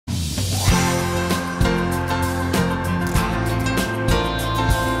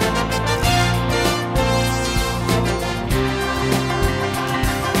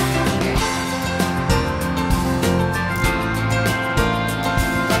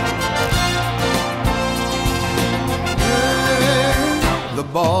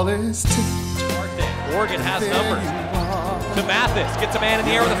ball is tipped. Oregon has numbers. To Mathis, gets a man in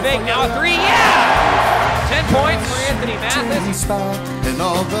the air with a fake. Now a three, yeah! 10 points for Anthony Mathis. In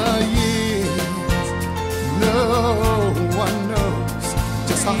all the years, no one knows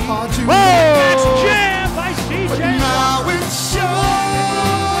just how hard you work. That's jam by CJ. But now it shows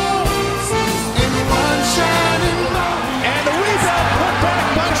in one shining moment. And the rebound put back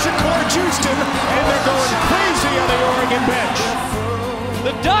by Shakur Houston, and they're going crazy on the Oregon bench.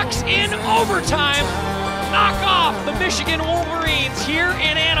 The Ducks in overtime knock off the Michigan Wolverines here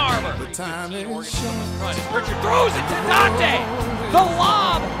in Ann Arbor. Richard throws it to Dante. The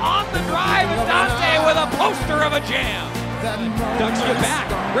lob on the drive, and Dante with a poster of a jam. Ducks get back.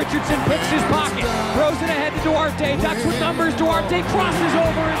 Richardson picks his pocket, throws it ahead to Duarte. Ducks with numbers. Duarte crosses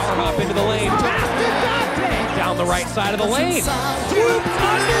over and up into the lane. Pass to Dante. Down the right side of the lane. Swoops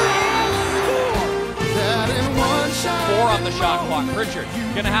under. Four on the shot clock. Pritchard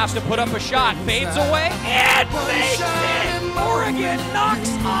gonna have to put up a shot. Fades away and makes it. Oregon knocks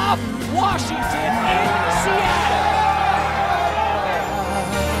off Washington in Seattle.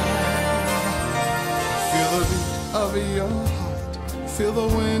 Feel the beat of your heart. Feel the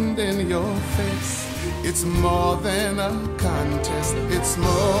wind in your face. It's more than a contest. It's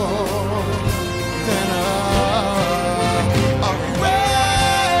more than a